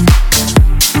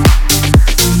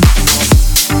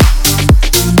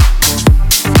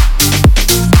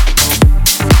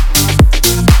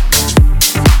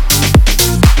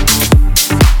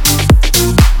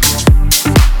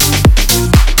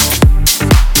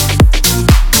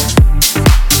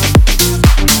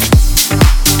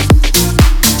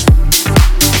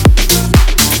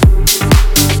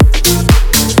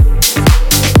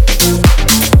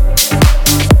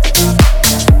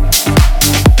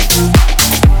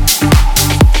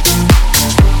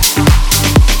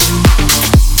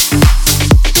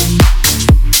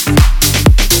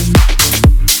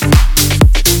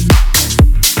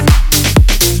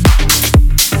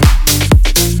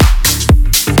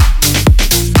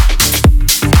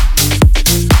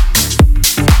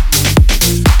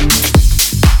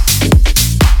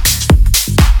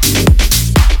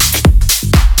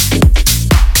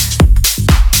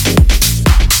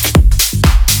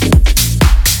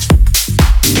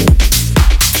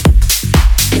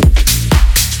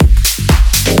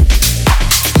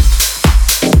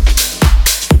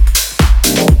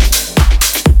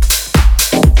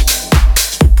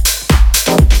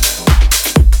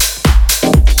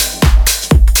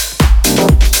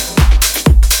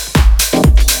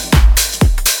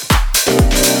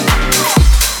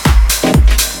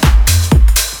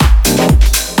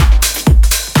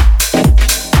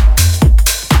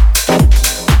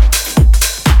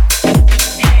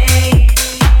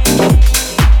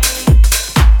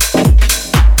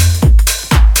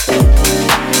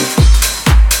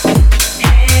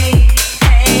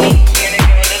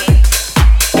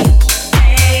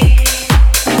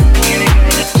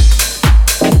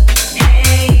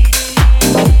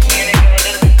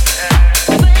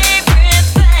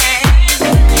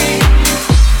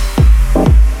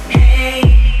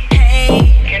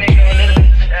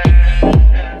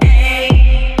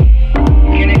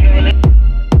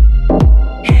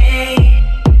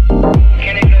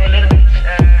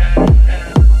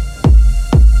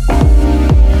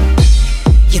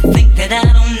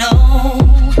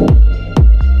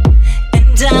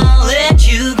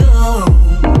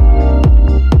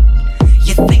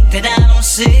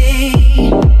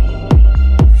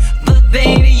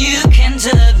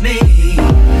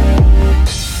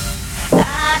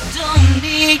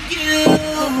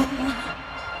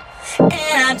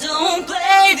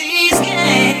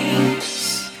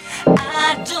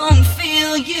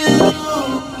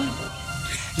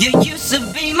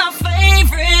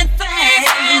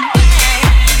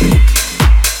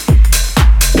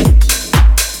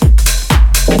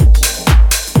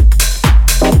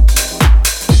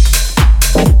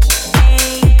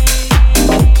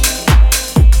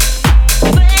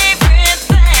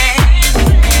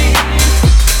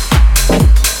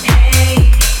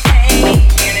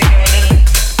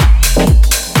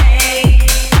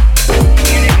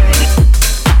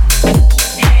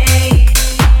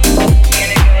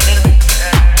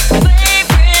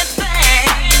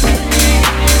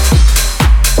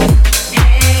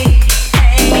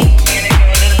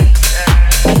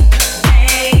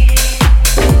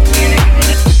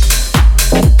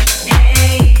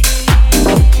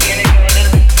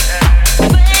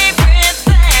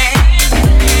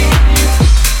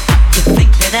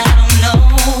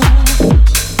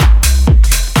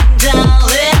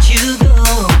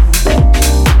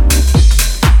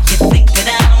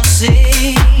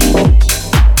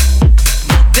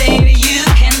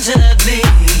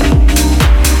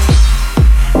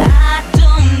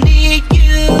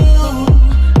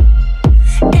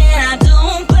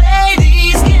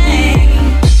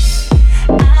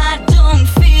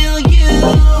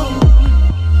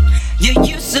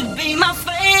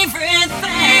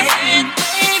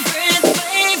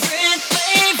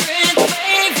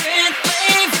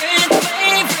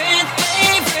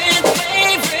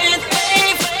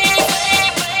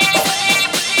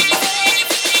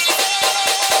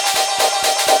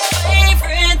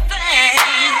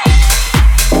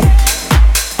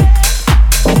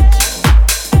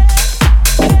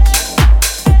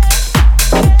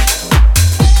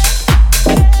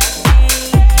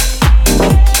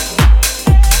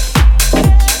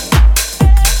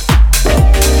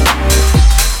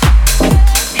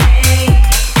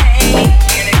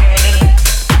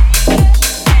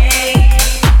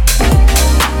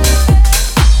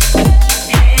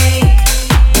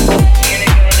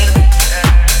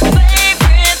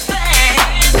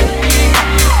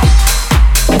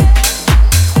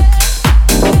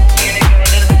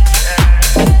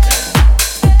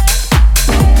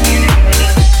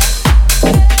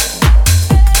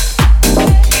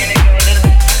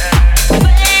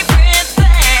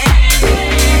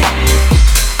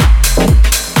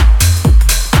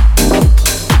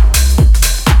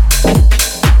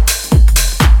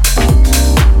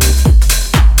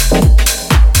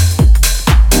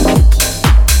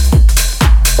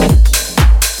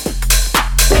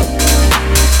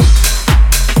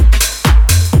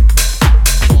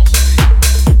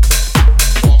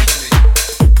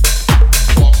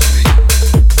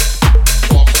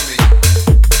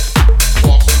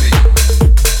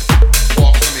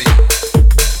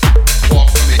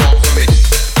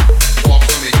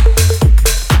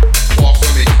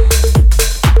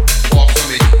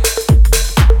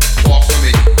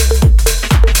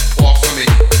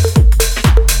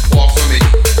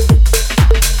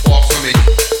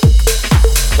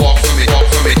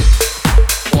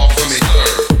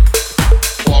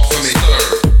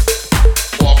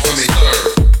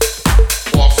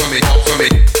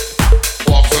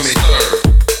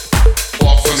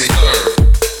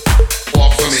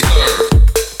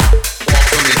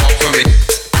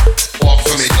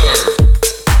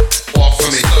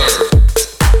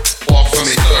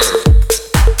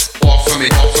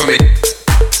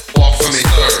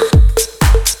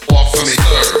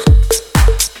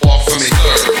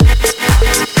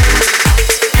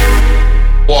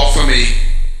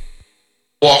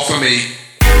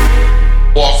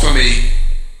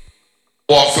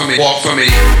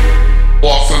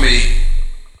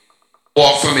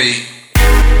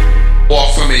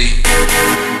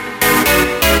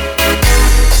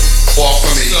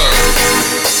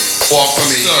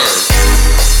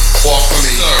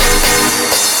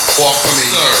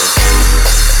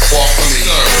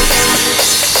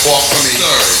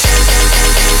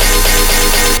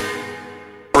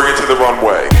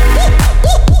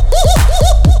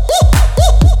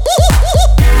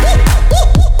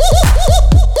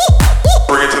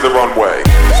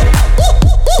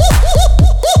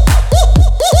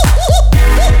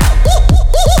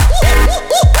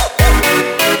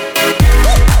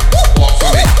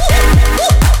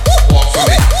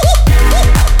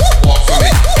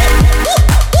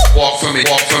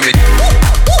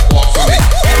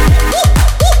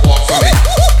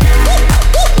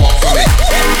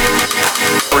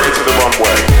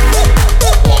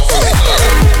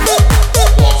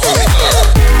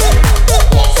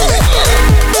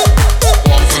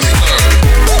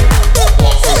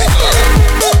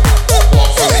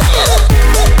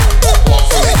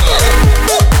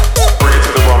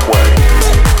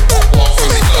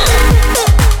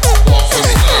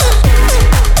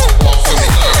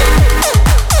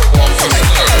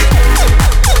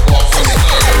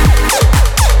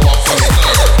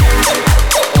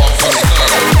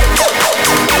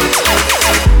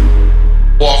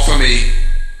 Walk for me.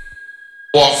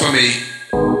 Walk for me.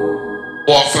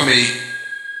 Walk for me.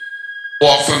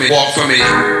 Walk for me. Walk for me.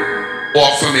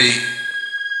 Walk for me.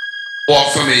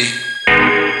 Walk for me.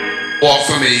 Walk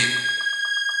for me. Walk for me.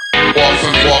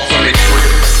 Walk for me. Walk for me.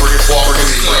 Walk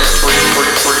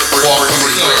for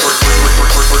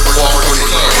me. Walk for me.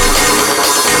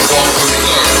 Walk for me.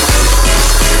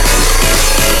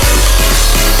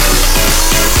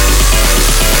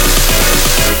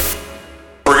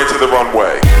 Bring it to the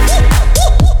runway.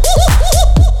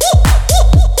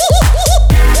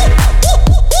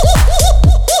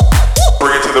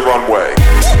 Bring it to the runway.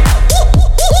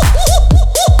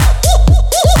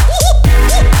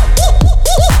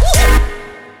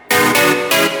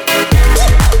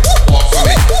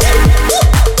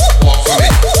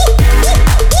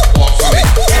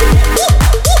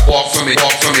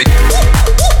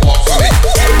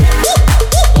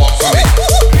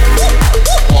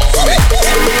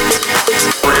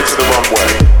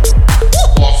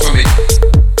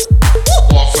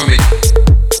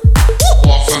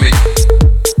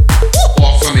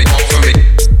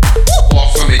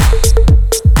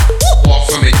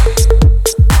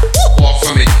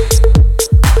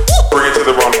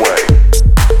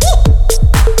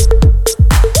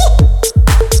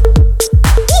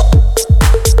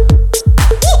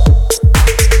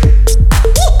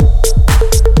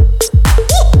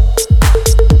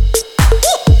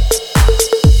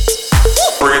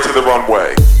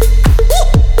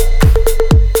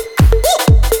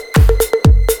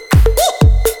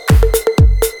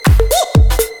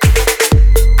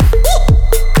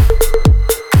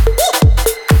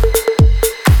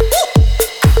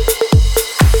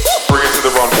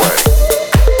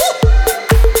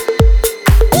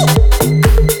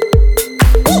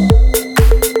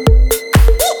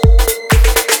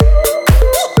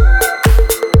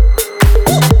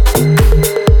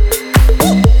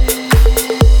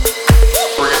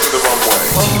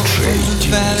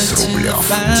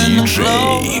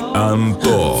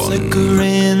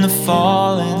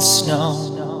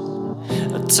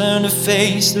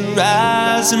 Face the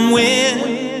rising wind,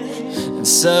 and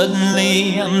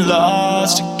suddenly I'm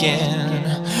lost again.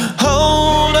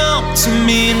 Hold on to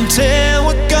me until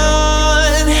we're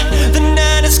gone. The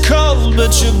night is cold,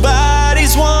 but your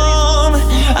body's warm.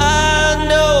 I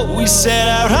know we set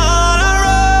out on our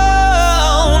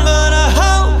own, but I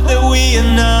hope that we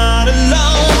are not alone.